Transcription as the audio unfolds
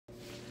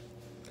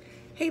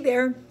Hey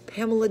there,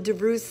 Pamela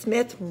DeVrew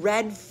Smith,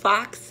 Red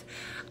Fox.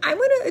 I'm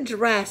going to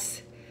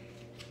address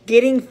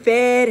getting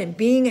fit and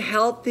being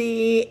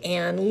healthy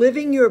and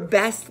living your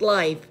best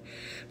life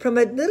from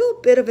a little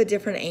bit of a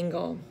different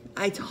angle.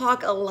 I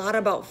talk a lot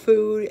about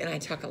food and I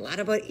talk a lot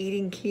about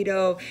eating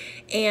keto,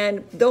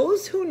 and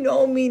those who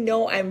know me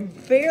know I'm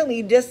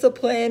fairly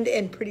disciplined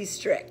and pretty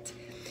strict.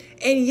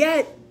 And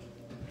yet,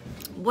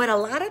 what a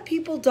lot of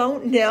people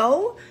don't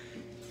know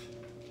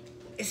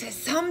is that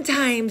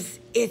sometimes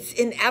it's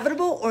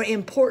inevitable or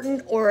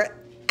important or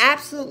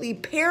absolutely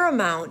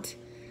paramount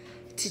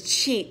to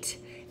cheat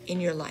in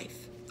your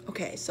life.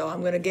 Okay, so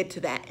I'm going to get to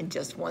that in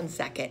just 1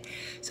 second.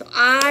 So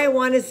I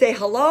want to say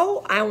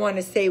hello. I want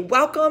to say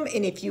welcome.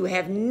 And if you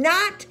have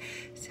not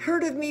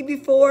heard of me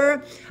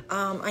before,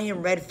 I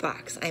am Red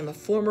Fox. I am a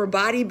former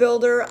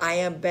bodybuilder. I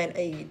have been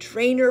a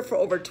trainer for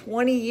over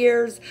 20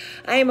 years.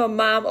 I am a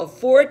mom of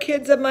 4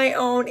 kids of my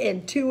own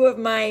and 2 of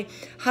my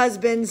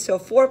husband's. So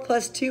 4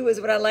 plus 2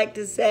 is what I like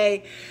to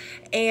say.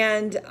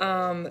 And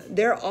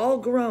they're all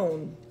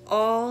grown.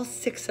 All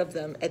 6 of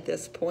them at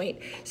this point.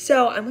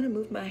 So I'm going to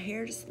move my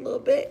hair just a little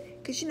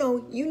bit because,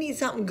 you need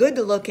something good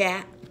to look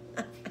at.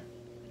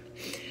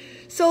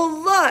 So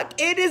look,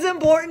 it is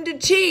important to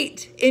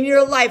cheat in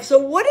your life. So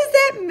what does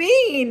that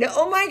mean?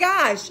 Oh my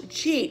gosh,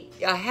 cheat.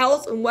 A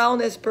health and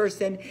wellness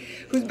person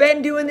who's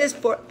been doing this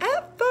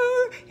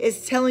forever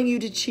is telling you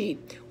to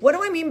cheat. What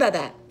do I mean by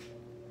that?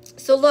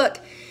 So look,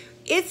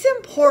 it's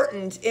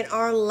important in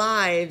our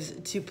lives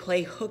to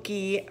play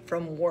hooky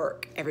from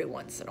work every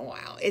once in a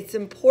while. It's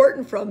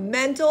important for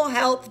Mental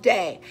Health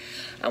Day.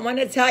 I want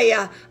to tell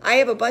you, I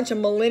have a bunch of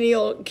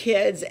millennial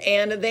kids,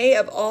 and they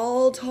have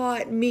all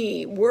taught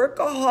me,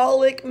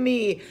 workaholic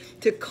me,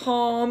 to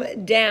calm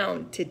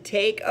down, to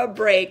take a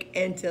break,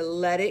 and to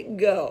let it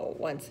go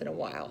once in a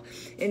while.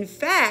 In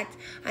fact,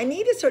 I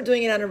need to start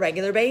doing it on a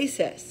regular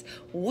basis.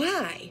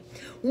 Why?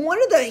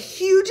 One of the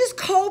hugest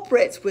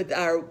culprits with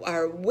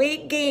our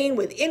weight gain,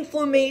 with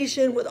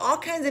inflammation, with all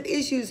kinds of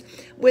issues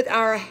with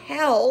our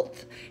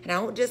health, and I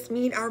don't just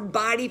mean our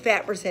body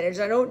fat percentage,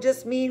 I don't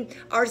just mean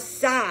our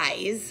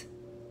size,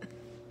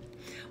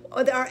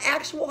 with our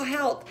actual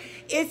health,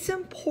 it's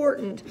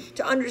important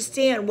to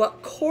understand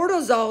what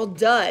cortisol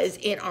does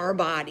in our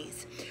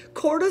bodies.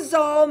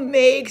 Cortisol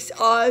makes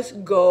us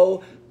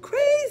go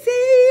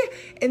crazy.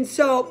 And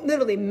so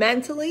literally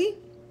mentally,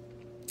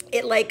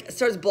 it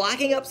starts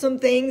blocking up some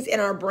things in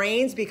our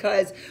brains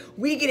because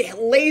we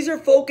get laser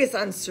focused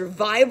on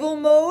survival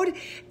mode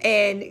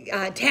and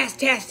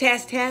task,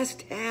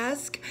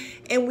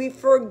 and we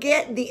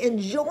forget the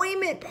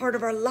enjoyment part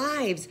of our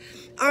lives.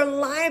 Our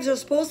lives are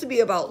supposed to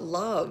be about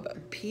love,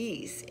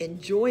 peace,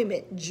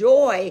 enjoyment,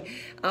 joy,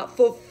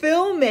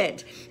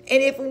 fulfillment.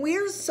 And if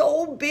we're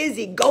so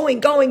busy going,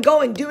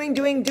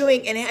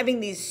 doing, and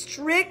having these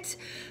strict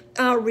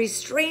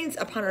restraints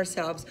upon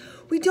ourselves,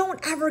 we don't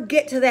ever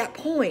get to that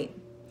point.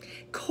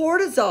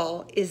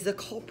 Cortisol is the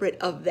culprit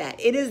of that.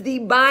 It is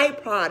the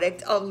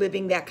byproduct of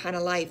living that kind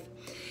of life.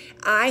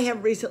 I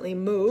have recently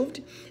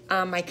moved.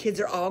 My kids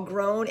are all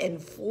grown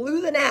and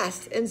flew the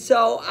nest. And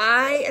so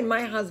I and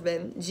my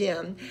husband,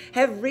 Jim,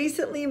 have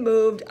recently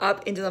moved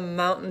up into the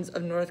mountains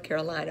of North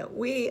Carolina.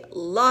 We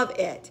love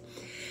it.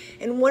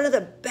 And one of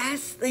the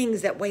best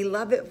things that we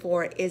love it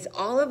for is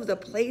all of the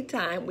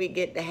playtime we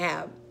get to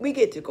have. We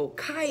get to go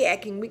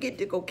kayaking, we get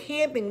to go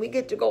camping, we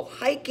get to go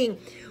hiking.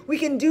 We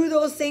can do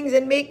those things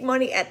and make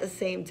money at the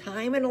same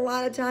time, and a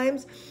lot of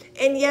times.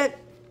 And yet,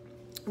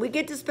 we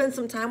get to spend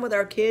some time with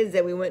our kids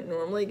that we wouldn't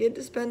normally get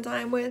to spend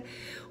time with.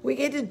 We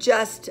get to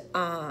just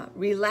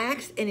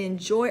relax and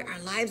enjoy our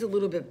lives a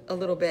little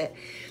bit.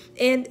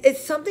 And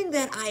it's something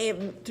that I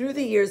have, through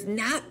the years,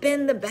 not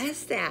been the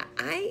best at.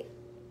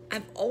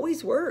 I've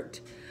always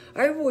worked.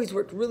 I've always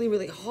worked really,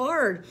 really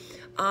hard.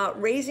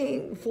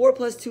 Raising 4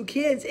 plus 2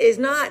 kids is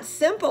not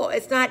simple.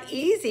 It's not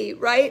easy,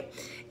 right?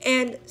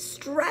 And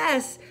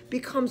stress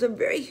becomes a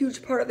very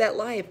huge part of that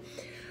life.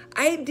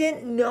 I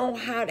didn't know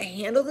how to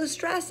handle the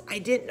stress. I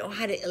didn't know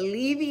how to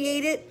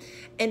alleviate it.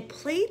 And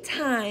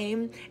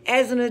playtime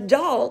as an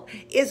adult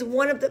is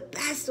one of the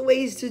best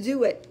ways to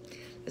do it.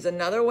 There's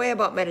another way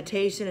about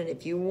meditation, and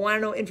if you want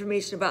to know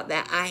information about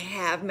that, I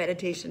have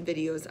meditation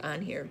videos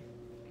on here.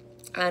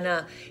 And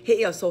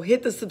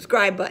hit the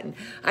subscribe button.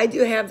 I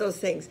do have those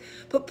things.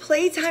 But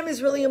playtime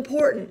is really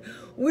important.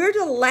 We're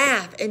to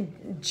laugh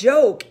and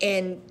joke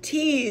and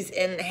tease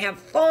and have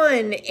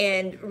fun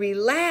and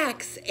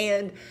relax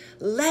and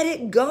let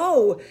it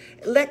go.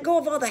 Let go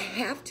of all the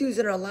have-tos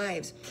in our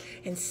lives.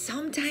 And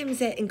sometimes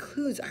that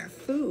includes our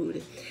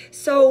food.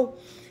 So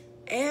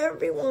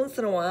every once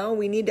in a while,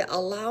 we need to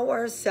allow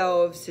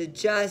ourselves to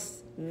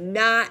just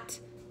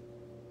not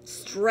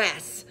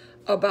stress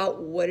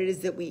about what it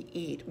is that we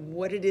eat,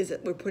 what it is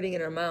that we're putting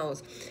in our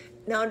mouths.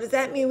 Now, does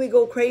that mean we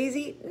go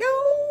crazy?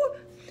 No.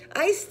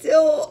 I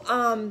still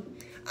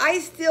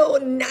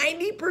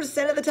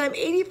 90% of the time,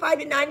 85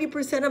 to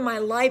 90% of my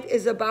life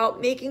is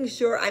about making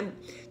sure I'm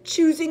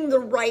choosing the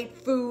right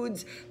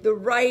foods, the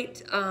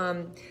right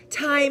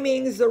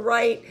timings, the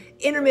right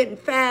intermittent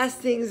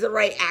fastings, the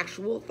right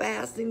actual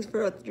fastings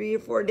for 3 or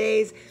 4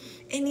 days.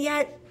 And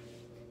yet,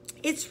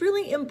 it's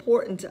really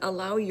important to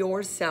allow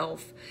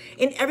yourself,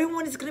 and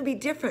everyone is going to be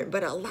different,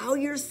 but allow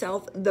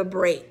yourself the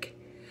break.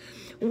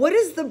 What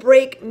does the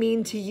break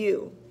mean to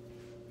you?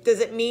 Does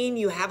it mean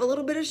you have a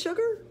little bit of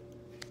sugar?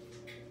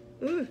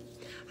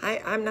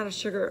 I'm not a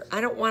sugar.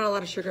 I don't want a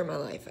lot of sugar in my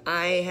life.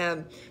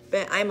 I'm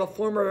a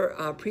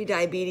former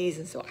pre-diabetes,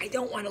 and so I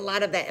don't want a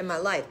lot of that in my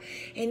life.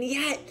 And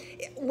yet,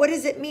 what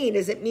does it mean?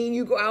 Does it mean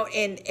you go out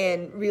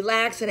and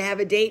relax and have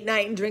a date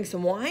night and drink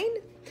some wine?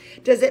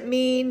 Does it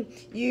mean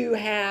you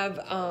have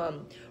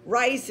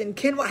rice and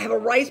quinoa, have a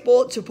rice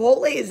bowl at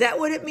Chipotle? Is that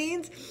what it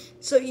means?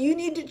 So you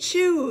need to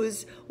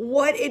choose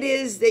what it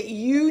is that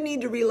you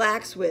need to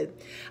relax with.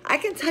 I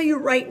can tell you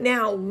right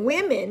now,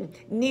 women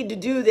need to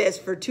do this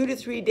for 2 to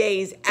 3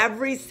 days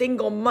every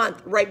single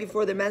month right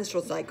before their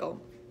menstrual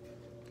cycle.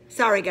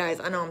 Sorry,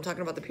 guys. I know I'm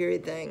talking about the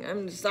period thing.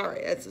 I'm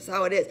sorry. That's just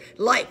how it is.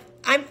 Life.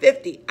 I'm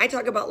 50. I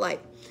talk about life.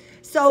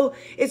 So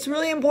it's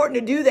really important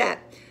to do that.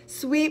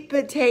 Sweet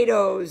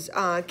potatoes,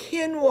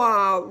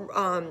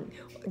 quinoa,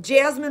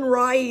 jasmine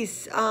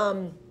rice.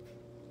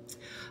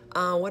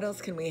 What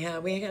else can we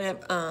have? We can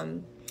have,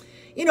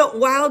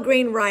 wild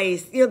grain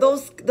rice.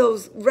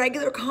 Those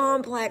regular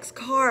complex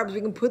carbs. We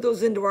can put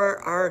those into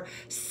our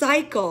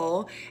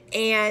cycle,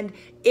 and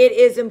it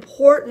is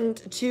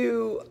important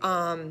to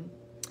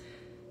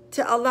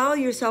allow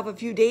yourself a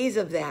few days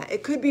of that.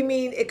 It could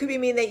mean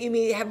that you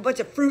may have a bunch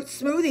of fruit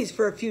smoothies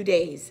for a few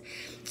days.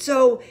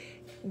 So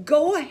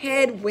go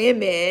ahead,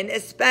 women,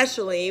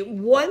 especially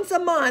once a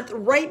month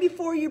right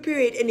before your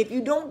period. And if you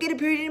don't get a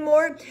period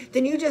anymore,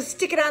 then you just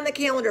stick it on the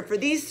calendar. For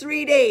these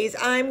 3 days,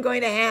 I'm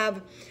going to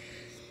have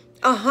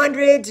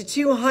 100 to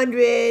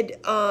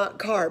 200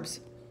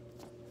 carbs.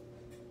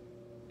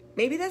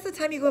 Maybe that's the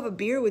time you go have a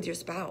beer with your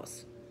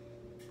spouse,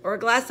 or a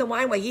glass of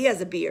wine while he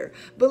has a beer.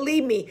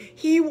 Believe me,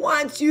 he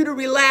wants you to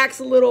relax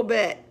a little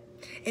bit,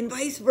 and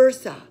vice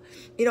versa.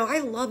 I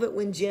love it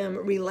when Jim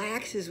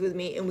relaxes with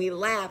me and we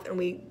laugh and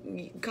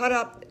we cut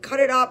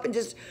it up and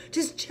just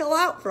chill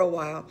out for a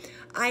while.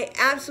 I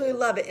absolutely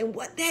love it. And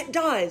what that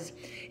does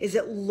is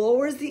it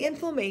lowers the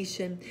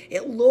inflammation.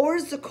 It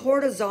lowers the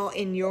cortisol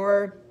in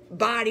your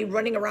body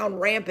running around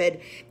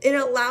rampant, and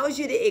it allows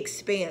you to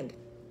expand.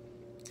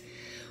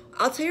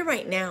 I'll tell you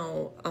right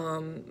now,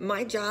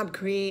 my job,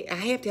 I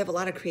have to have a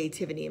lot of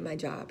creativity in my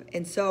job.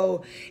 And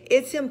so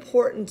it's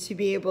important to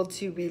be able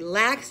to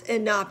relax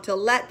enough to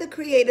let the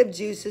creative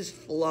juices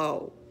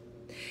flow.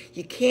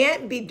 You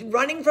can't be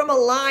running from a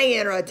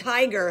lion or a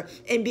tiger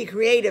and be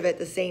creative at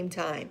the same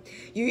time.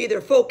 You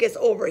either focus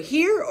over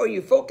here or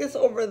you focus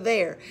over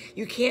there.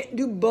 You can't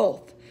do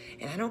both.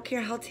 And I don't care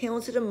how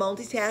talented and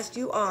multitask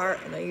you are,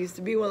 and I used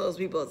to be one of those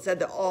people that said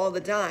that all the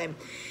time,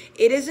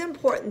 it is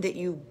important that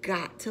you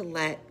got to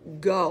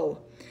let go.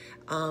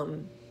 I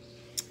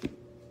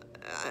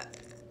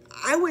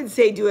would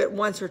say do it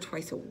once or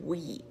twice a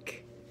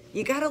week.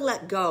 You got to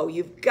let go.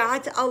 You've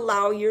got to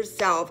allow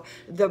yourself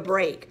the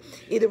break,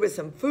 either with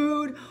some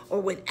food or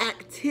with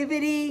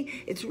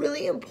activity. It's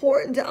really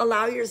important to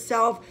allow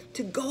yourself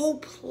to go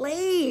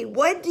play.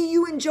 What do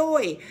you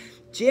enjoy?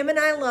 Jim and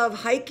I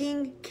love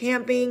hiking,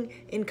 camping,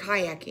 and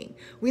kayaking.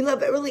 We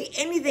love really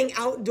anything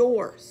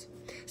outdoors.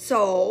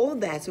 So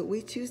that's what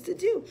we choose to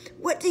do.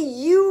 What do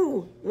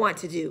you want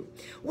to do?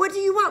 What do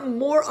you want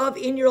more of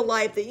in your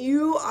life that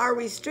you are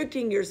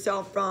restricting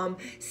yourself from,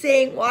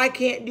 saying, well, I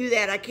can't do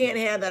that. I can't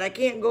have that. I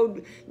can't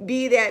go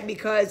be that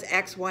because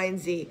X, Y, and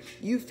Z.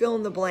 You fill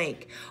in the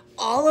blank.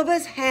 All of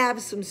us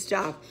have some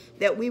stuff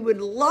that we would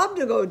love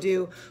to go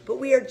do, but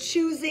we are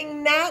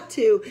choosing not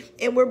to,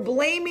 and we're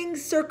blaming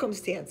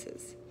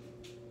circumstances.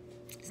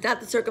 It's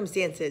not the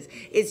circumstances.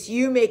 It's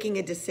you making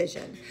a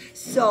decision.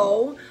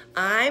 So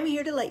I'm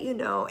here to let you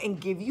know and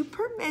give you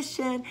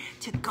permission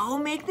to go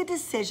make the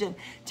decision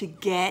to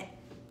get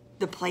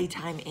the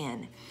playtime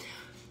in.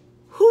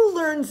 Who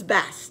learns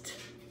best?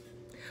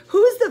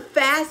 Who's the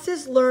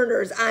fastest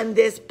learners on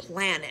this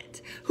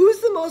planet?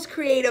 Who's the most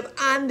creative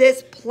on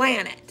this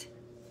planet?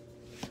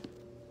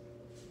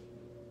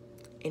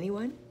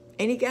 Anyone?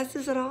 Any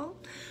guesses at all?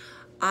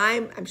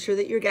 I'm sure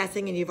that you're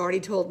guessing, and you've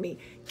already told me.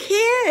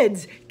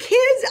 Kids!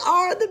 Kids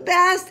are the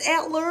best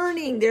at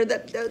learning. They're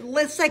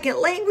the second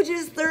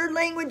languages, third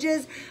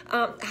languages,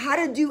 how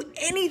to do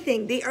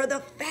anything. They are the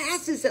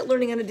fastest at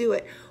learning how to do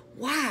it.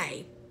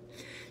 Why?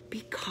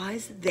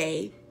 Because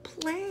they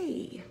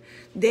play.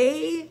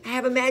 They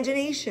have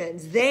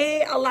imaginations.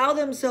 They allow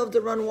themselves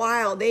to run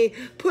wild. They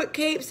put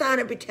capes on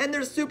and pretend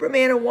they're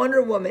Superman and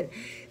Wonder Woman.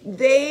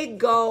 They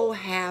go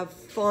have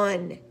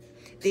fun.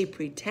 They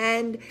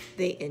pretend,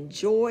 they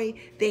enjoy,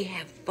 they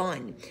have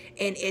fun.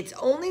 And it's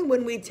only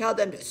when we tell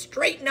them to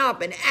straighten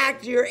up and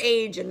act your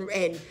age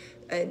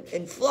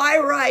and fly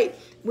right,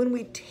 when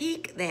we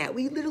take that,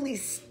 we literally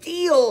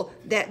steal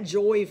that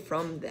joy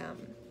from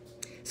them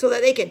so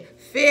that they can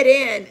fit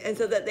in and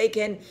so that they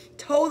can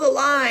toe the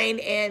line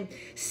and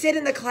sit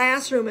in the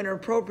classroom in an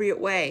appropriate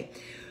way.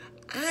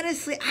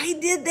 honestly, I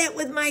did that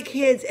with my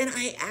kids, and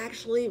I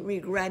actually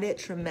regret it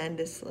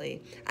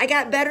tremendously. I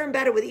got better and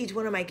better with each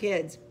one of my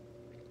kids.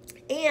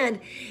 And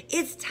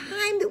it's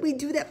time that we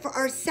do that for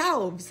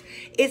ourselves.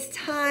 It's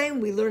time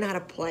we learn how to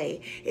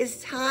play.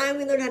 It's time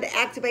we learn how to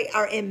activate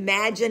our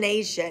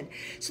imagination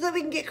so that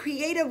we can get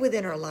creative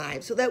within our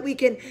lives, so that we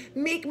can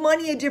make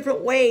money a different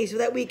way, so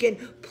that we can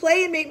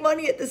play and make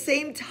money at the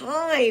same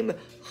time.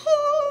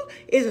 Oh,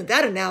 isn't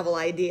that a novel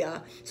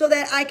idea? So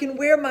that I can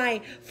wear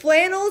my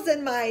flannels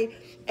and my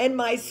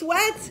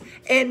sweats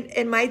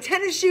and my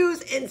tennis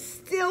shoes and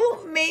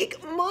still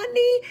make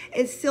money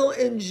and still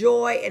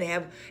enjoy and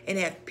have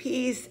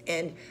peace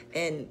and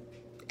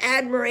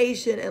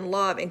admiration and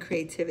love and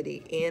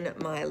creativity in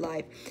my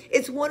life.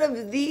 It's one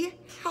of the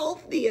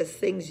healthiest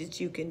things that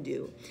you can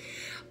do.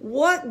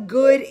 What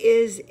good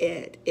is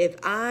it if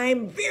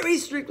I'm very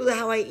strict with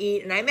how I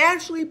eat and I'm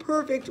actually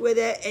perfect with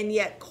it, and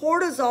yet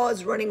cortisol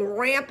is running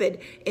rampant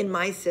in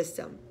my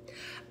system?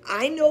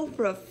 I know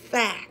for a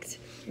fact,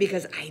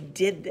 because I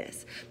did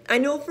this, I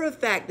know for a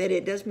fact that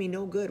it does me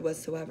no good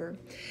whatsoever.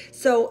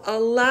 So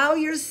allow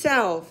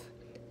yourself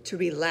to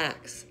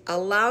relax.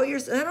 Allow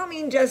yourself, I don't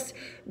mean just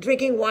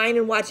drinking wine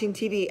and watching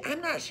TV. I'm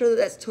not sure that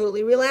that's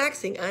totally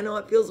relaxing. I know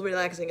it feels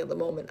relaxing at the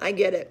moment. I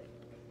get it.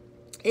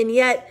 And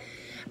yet,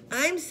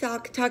 I'm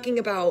talking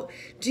about,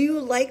 do you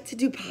like to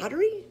do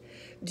pottery?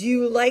 Do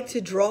you like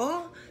to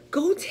draw?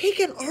 Go take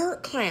an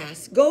art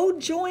class. Go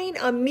join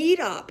a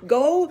meetup.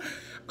 Go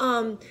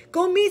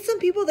meet some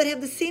people that have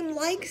the same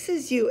likes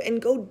as you,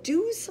 and go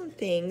do some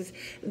things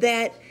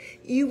that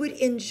you would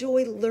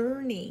enjoy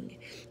learning.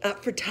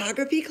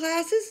 Photography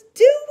classes,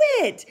 do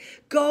it.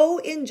 Go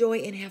enjoy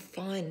and have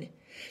fun.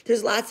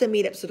 There's lots of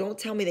meetups, so don't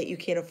tell me that you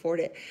can't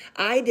afford it.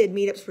 I did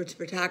meetups for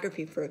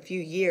photography for a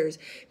few years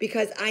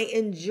because I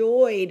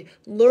enjoyed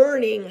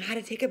learning how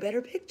to take a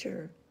better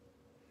picture.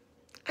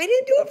 I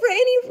didn't do it for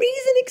any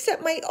reason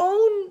except my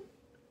own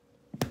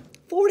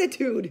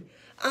fortitude.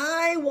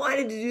 I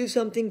wanted to do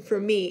something for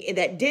me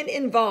that didn't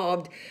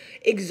involve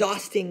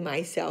exhausting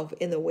myself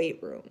in the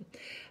weight room.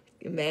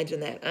 Imagine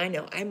that. I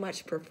know. I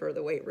much prefer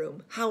the weight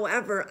room.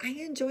 However, I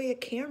enjoy a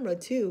camera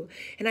too.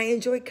 And I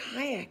enjoy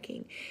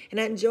kayaking. And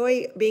I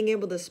enjoy being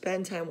able to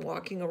spend time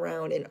walking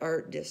around an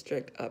art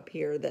district up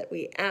here that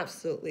we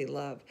absolutely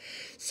love.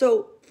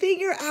 So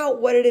figure out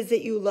what it is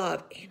that you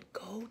love and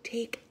go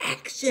take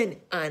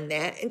action on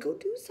that and go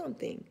do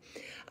something.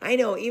 I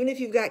know, even if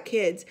you've got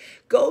kids,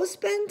 go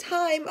spend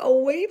time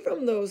away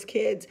from those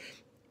kids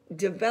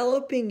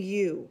developing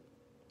you.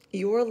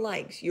 Your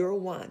likes, your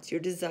wants, your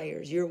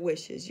desires, your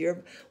wishes,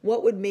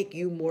 what would make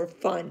you more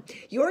fun.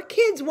 Your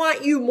kids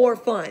want you more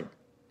fun.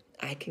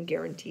 I can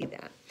guarantee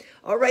that.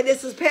 All right,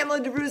 this is Pamela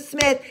DeBruce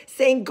Smith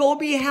saying go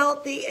be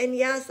healthy. And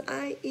yes,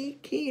 I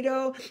eat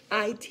keto.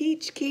 I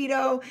teach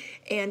keto.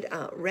 And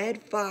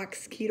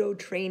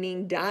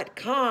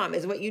redfoxketotraining.com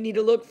is what you need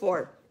to look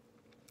for.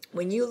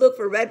 When you look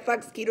for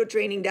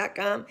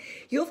redfoxketotraining.com,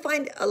 you'll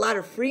find a lot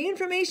of free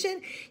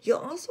information. You'll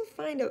also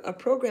find a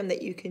program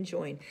that you can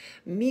join.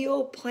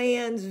 Meal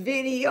plans,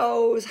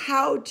 videos,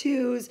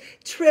 how-tos,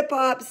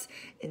 trip-ups,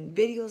 and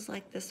videos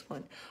like this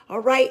one. All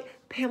right,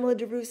 Pamela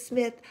DeBruce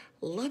Smith,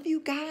 love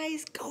you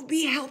guys. Go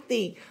be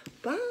healthy.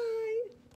 Bye.